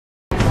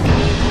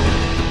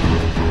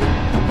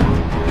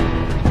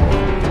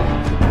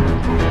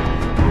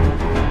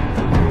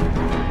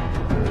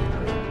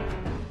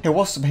Hey,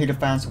 what's up Halo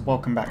fans,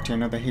 welcome back to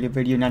another Halo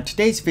video. Now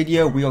today's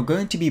video we are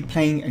going to be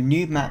playing a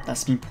new map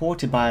that's been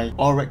ported by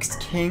RX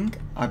King,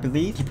 I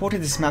believe. He ported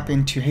this map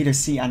into Halo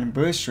C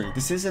Anniversary.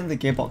 This isn't the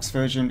Gearbox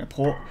version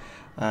port,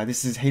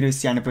 this is Halo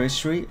C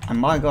Anniversary, and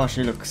my gosh,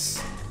 it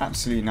looks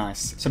absolutely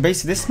nice. So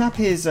basically this map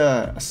is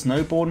a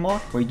snowboard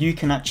mod where you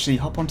can actually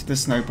hop onto the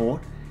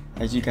snowboard,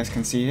 as you guys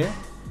can see here.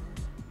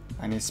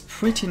 And it's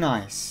pretty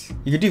nice.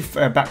 You can do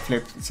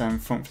backflips and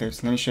front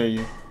flips. Let me show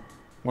you.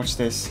 Watch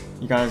this.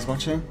 You guys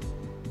watching?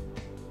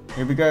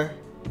 Here we go.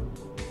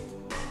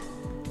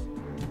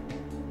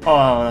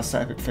 Oh, that's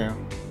an epic fail.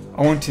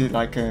 I want to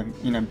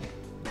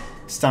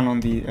stand on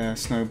the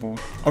snowboard.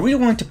 I really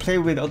wanted to play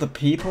with other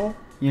people,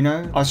 you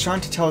know. I was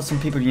trying to tell some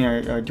people, you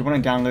know, do you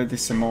want to download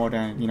this mod?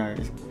 And you know,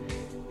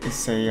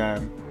 it's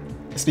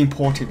been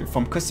ported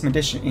from Custom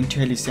Edition into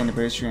Halo C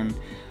Anniversary, and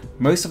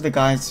most of the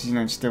guys, you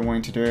know, still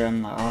wanting to do it.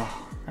 I'm like,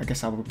 oh, I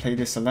guess I will play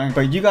this alone.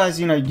 But you guys,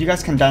 you know, you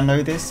guys can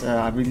download this.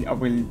 I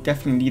will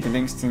definitely leave the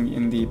links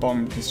in the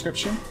bottom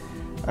description.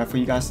 For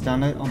you guys to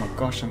download. Oh my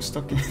gosh, I'm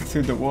stuck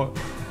through the wall.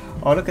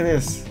 Oh, look at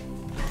this.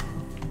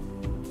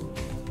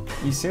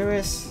 Are you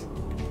serious?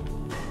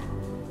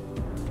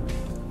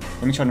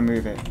 Let me try to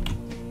move it.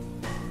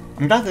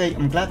 I'm glad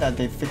that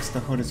they fixed the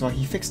hood as well.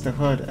 He fixed the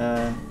hood.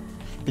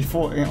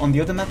 Before on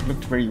the other map it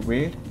looked very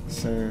weird,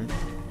 so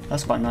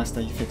that's quite nice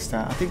that he fixed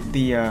that. I think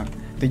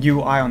the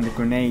UI on the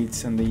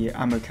grenades and the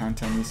ammo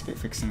counter needs a bit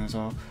fixing as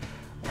well.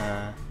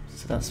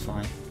 So that's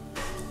fine.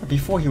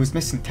 Before he was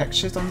missing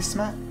textures on this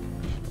map.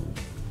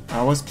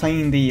 I was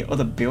playing the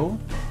other build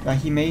that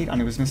he made and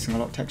it was missing a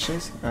lot of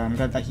textures. I'm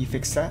glad that he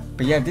fixed that.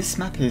 But yeah, this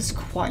map is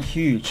quite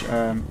huge.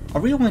 I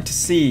really wanted to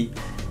see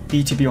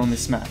B2B on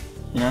this map,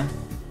 you know?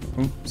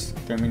 Oops,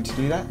 don't mean to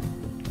do that.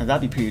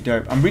 That'd be pretty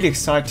dope. I'm really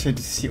excited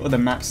to see other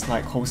maps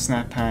like Whole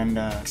Snap and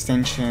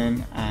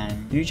Extension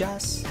and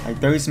Ujazz.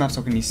 Like those maps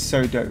are going to be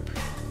so dope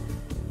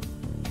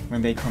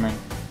when they come in.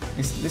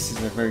 This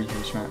is a very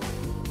huge map.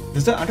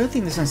 I don't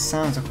think there's no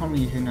sounds. I can't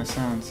really hear no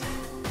sounds.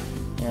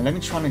 Yeah, let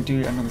me try to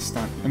do another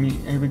stunt.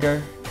 Here we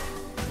go.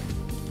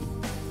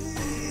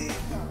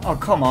 Oh,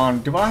 come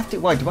on. Do I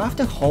have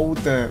to hold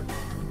the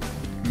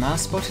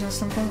mouse button or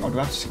something? Or do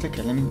I have to just click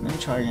it? Let me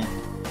try again.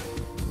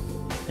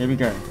 Here we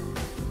go.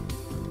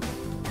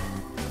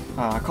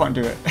 Ah, I can't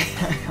do it.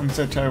 I'm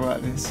so terrible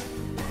at this.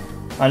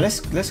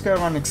 Alright, let's go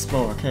around and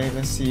explore, okay?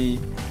 Let's see.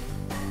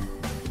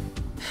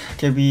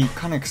 Okay, we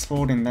kinda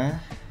explored in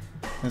there.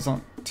 There's not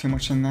too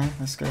much in there.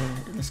 Let's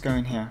go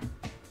in here.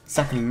 It's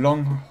like a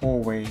long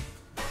hallway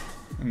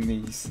in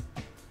these.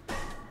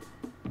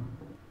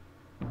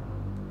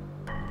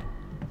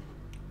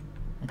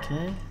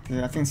 Okay,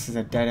 I think this is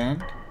a dead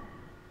end.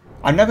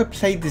 I never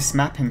played this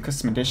map in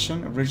Custom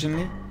Edition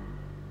originally,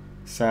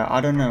 so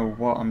I don't know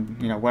what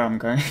where I'm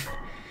going.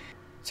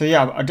 So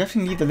yeah, I'll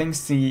definitely leave the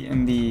links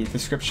in the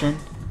description,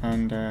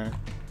 and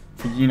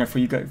for you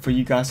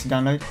guys to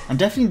download. And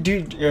definitely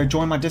do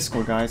join my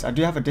Discord, guys. I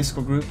do have a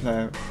Discord group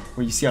where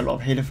you see a lot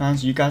of Halo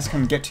fans. You guys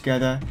can get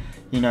together,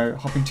 you know,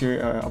 hop into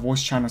a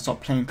voice channel and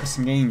start playing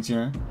custom games, you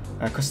know,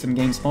 custom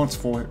games mods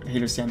for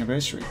Halo C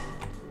Anniversary.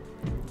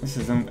 This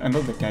is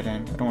another dead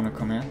end. I don't want to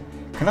come here.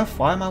 Can I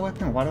fire my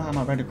weapon? Why do I have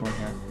my reticle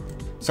here?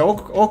 So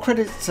all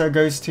credits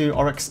goes to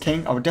RX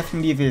King. I would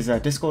definitely leave his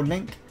Discord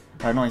link.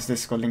 Not his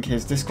Discord link,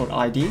 his Discord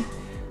ID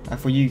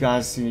for you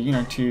guys to, you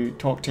know, to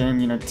talk to him,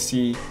 you know, to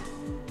see,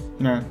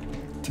 you know,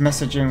 to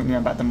message him, you know,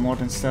 about the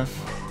mod and stuff.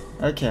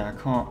 Okay, I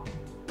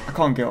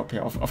can't get up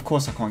here. Of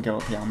course I can't get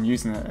up here. I'm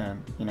using a,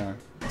 you know,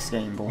 a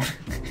skating board.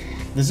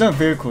 There's no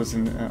vehicles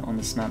on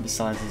this map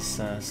besides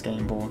this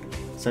skating board,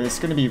 so it's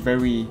gonna be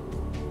very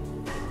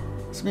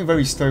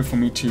slow for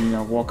me to, you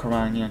know, walk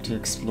around, you know, to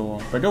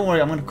explore. But don't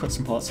worry, I'm gonna cut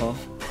some parts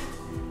off.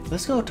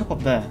 Let's go top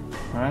up there.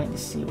 All right,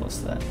 let's see what's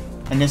there.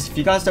 And if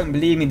you guys don't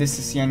believe me, this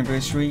is the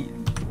anniversary.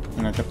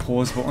 You know, the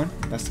pause button.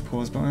 That's the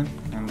pause button,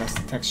 and that's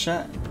the text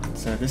chat.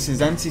 So this is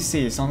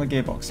MCC. It's not the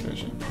Gearbox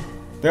version.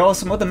 There are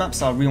some other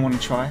maps I really want to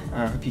try.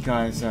 I hope you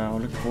guys are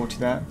looking forward to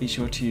that. Be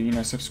sure to, you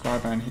know,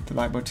 subscribe and hit the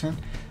like button.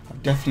 I'll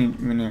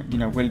definitely, you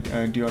know, will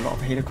do a lot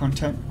of Halo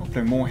content.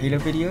 Upload more Halo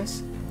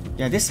videos.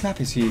 Yeah, this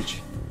map is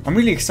huge. I'm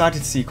really excited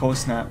to see Cold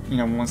Snap, you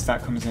know, once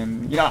that comes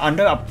in. You know, I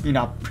know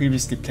I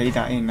previously played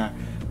that in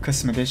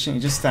Custom Edition.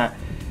 It's just that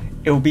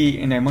it will be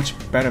in a much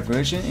better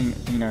version in,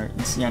 you know,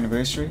 it's the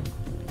anniversary.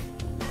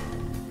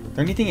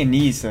 The only thing it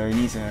needs though, it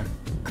needs a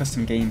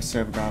custom game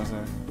server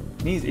browser.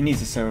 It needs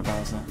a server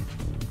browser.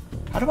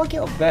 How do I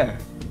get up there?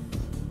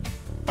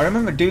 I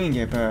remember doing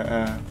it, but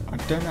I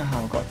don't know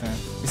how I got there.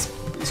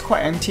 It's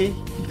quite empty,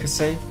 you could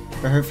say,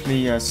 but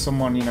hopefully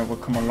someone, you know, will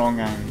come along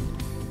and,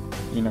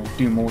 you know,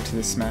 do more to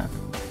this map.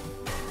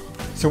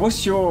 So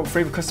what's your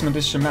favorite Custom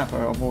Edition map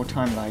of all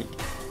time like?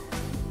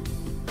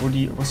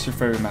 What's your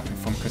favorite map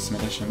from Custom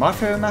Edition? My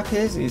favorite map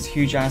is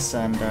Ujazz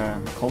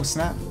and Cold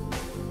Snap.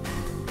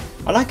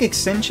 I like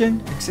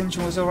Extension.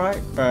 Extension was alright,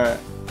 but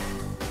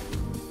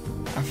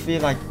I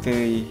feel like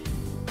it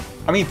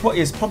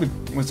probably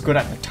was good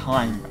at the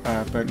time,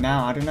 but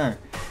now I don't know.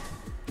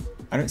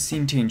 I don't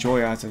seem to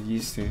enjoy it as I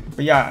used to.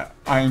 But yeah,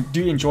 I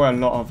do enjoy a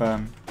lot of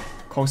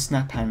Cold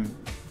Snap and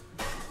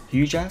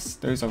Huge Ass.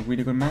 Those are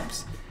really good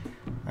maps.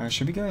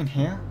 Should we go in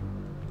here?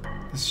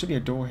 There should be a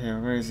door here.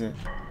 Where is it?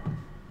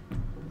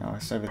 Oh,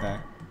 it's over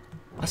there.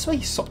 I swear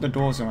he swapped the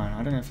doors around.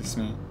 I don't know if it's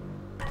me.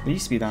 They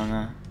used to be down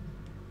there.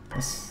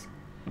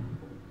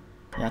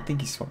 Yeah, I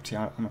think he swapped it.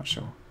 I'm not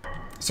sure.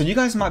 So you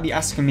guys might be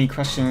asking me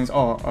questions.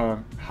 Oh,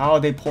 how are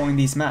they porting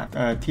these maps?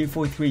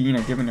 T43, you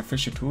know, giving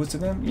official tools to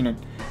them. You know,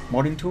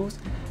 modding tools.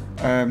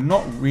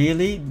 Not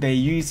really. They're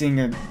using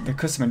the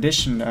custom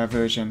edition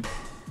version.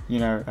 You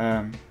know,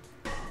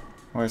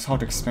 well, it's hard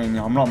to explain. You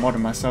know, I'm not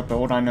modding myself, but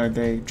all I know,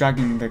 they're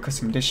dragging the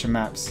custom edition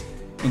maps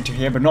into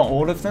here, but not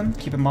all of them.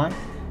 Keep in mind,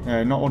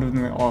 not all of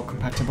them are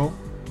compatible.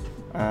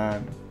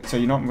 So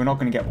we're not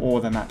going to get all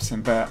the maps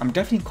in, but I'm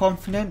definitely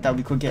confident that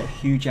we could get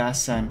Huge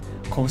Ass and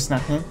Cold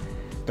Snap in.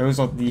 Those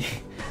are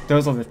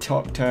the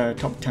top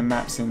 10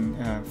 maps in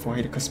for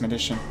Hater Custom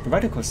Edition. The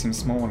reticle seems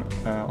small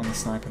on the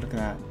sniper. Look at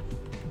that.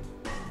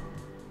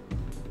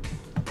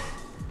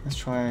 Let's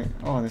try.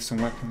 Oh, there's some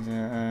weapons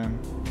there.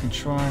 We can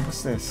try.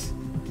 What's this?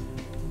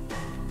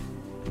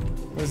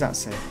 What does that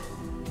say?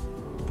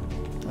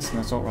 That's an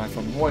assault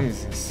rifle. What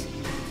is this?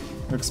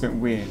 Looks a bit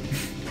weird.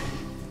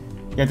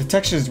 Yeah, the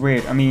texture is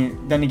weird. I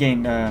mean, then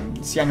again,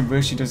 CEA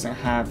Anniversary doesn't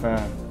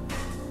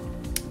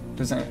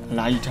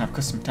allow you to have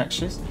custom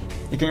textures.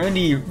 You can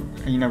only,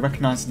 you know,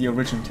 recognize the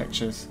original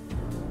textures.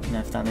 You know,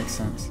 if that makes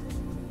sense.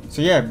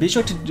 So yeah, be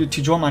sure to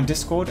join my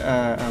Discord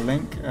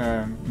link,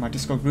 my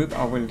Discord group.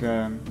 I will.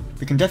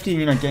 We can definitely,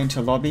 you know, get into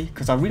a lobby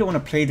because I really want to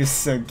play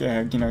this,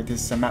 you know,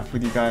 this map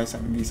with you guys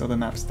and these other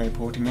maps they're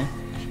porting in.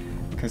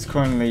 Because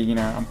currently, you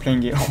know, I'm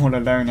playing it all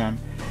alone and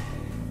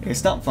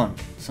it's not fun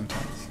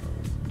sometimes.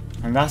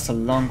 And that's a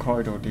long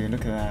corridor, dude.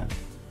 Look at that.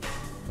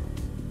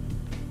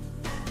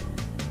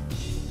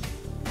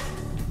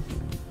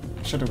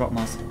 Should have got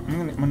my.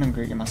 I'm gonna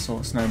go get my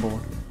sword,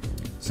 Snowboard.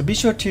 So be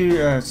sure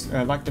to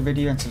like the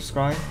video and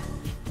subscribe.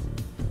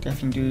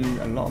 Definitely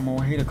do a lot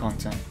more Halo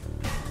content.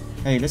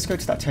 Hey, let's go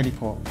to that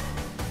teleport.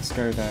 Let's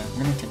go there.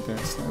 I'm gonna take the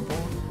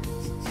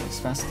Snowboard, so it's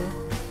faster.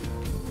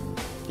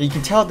 You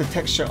can tell the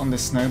texture on the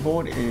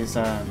Snowboard is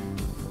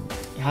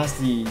it has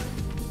the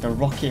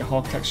rocket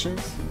hog textures.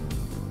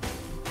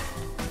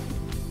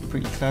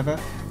 Pretty clever.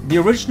 The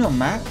original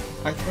map,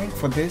 I think,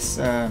 for this,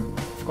 I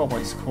forgot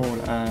what it's called.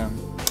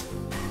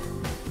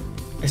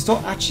 It's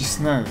not actually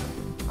snow.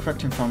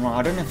 Correct me if I'm wrong.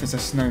 I don't know if it's a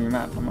snowy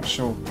map. I'm not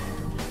sure.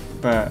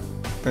 But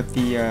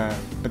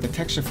the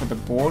texture for the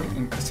board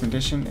in Custom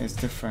Edition is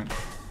different.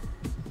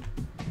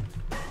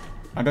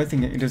 I don't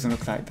think it doesn't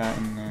look like that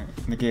in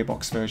the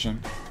Gearbox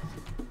version.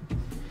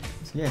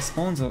 So yeah,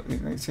 spawns are.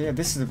 So yeah,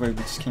 this is the way we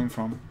just came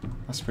from.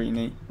 That's pretty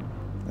neat.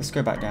 Let's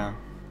go back down.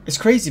 It's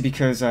crazy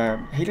because Halo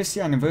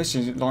CEA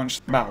Anniversary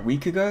launched about a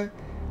week ago,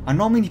 and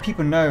not many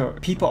people know.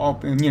 People are,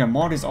 you know,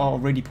 modders are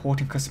already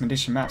porting custom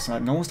edition maps.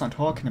 Like no one's not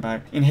talking about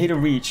it. In Halo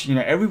Reach, you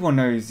know, everyone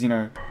knows, you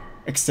know,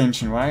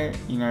 extension, right?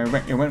 You know,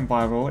 it went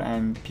viral,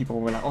 and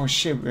people were like, oh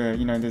shit,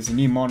 you know, there's a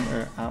new mod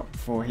out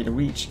for Halo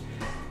Reach,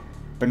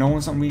 but no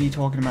one's not really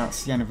talking about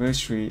CEA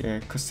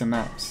Anniversary custom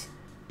maps.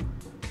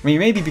 I mean,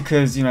 maybe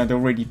because, you know, they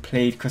already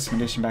played custom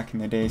edition back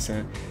in the day,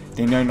 so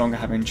they no longer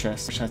have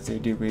interest, such as they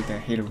do with the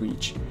Halo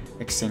Reach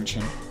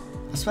extension.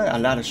 I swear a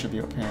ladder should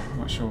be up here. I'm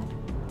not sure.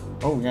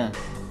 Oh yeah,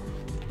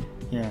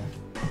 yeah.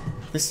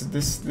 This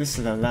is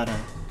a ladder,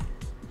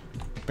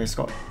 but it's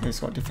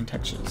got different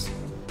textures.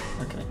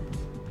 Okay.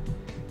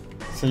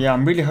 So yeah,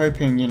 I'm really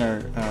hoping, you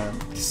know,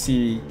 to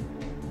see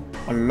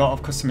a lot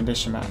of custom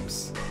edition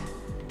maps.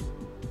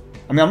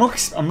 I mean,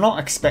 I'm not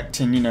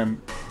expecting, you know,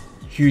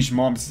 huge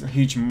mobs,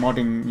 huge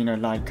modding, you know,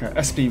 like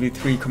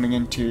SPV3 coming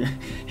into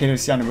Halo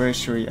CEA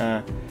Anniversary.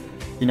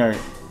 You know,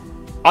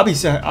 I'll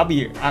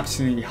be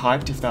absolutely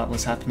hyped if that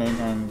was happening,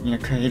 and you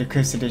know, Halo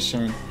Curse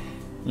Edition,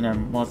 you know,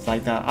 mods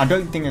like that. I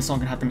don't think it's not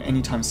gonna happen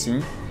anytime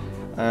soon.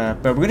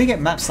 But we're gonna get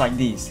maps like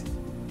these.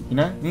 You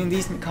know,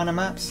 these kind of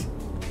maps.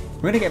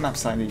 We're gonna get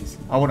maps like these.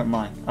 I wouldn't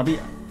mind. I'll be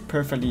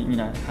perfectly, you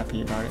know,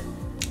 happy about it.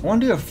 I want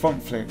to do a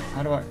front flip.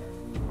 What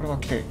do I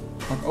click?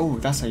 Like, oh,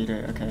 that's how you do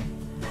it. Okay.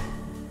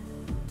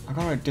 I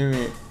gotta do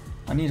it.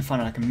 I need to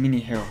find like a mini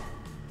hill.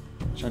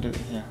 Should I do it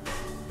here?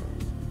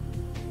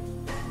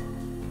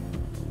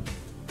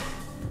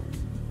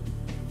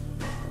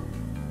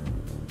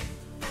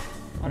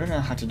 I don't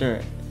know how to do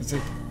it. Is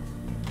it?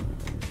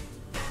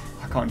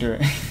 I can't do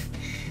it.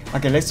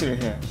 Okay, let's do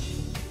it here.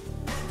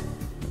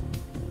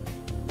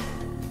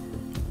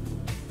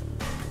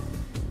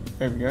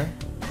 There we go.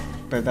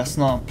 But that's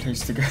not a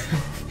place to go.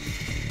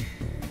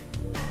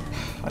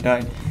 I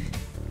died.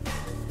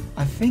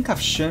 I think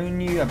I've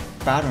shown you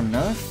about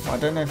enough. I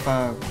don't know if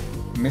I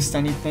missed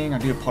anything. I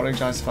do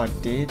apologize if I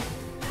did.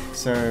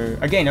 So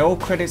again, all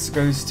credits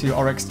goes to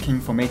RX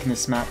King for making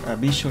this map.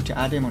 Be sure to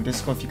add him on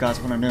Discord if you guys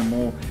want to know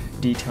more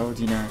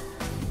details, you know,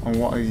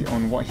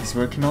 on what he's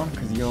working on.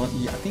 Because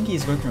I think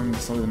he's working on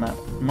this other map.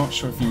 I'm not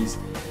sure if he's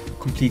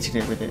completed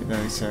it with it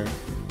though. So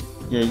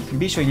yeah, you can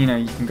be sure, you know,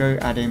 you can go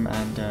add him,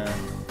 and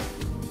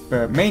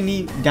but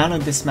mainly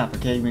download this map,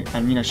 okay,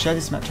 and you know, share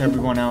this map to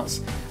everyone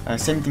else.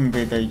 Same thing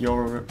with the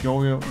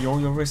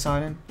Yoris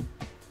Island.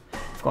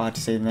 forgot how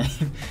to say the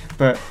name.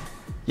 But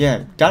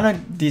yeah,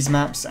 download these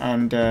maps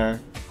and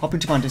hop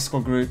into my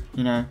Discord group,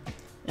 you know,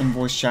 in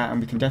voice chat, and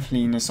we can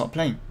definitely, you know, start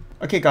playing.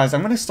 Okay guys,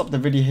 I'm going to stop the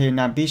video here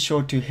now. Be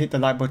sure to hit the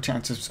like button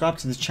and subscribe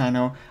to the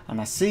channel, and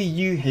I'll see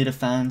you hater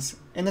fans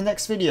in the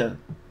next video.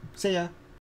 See ya.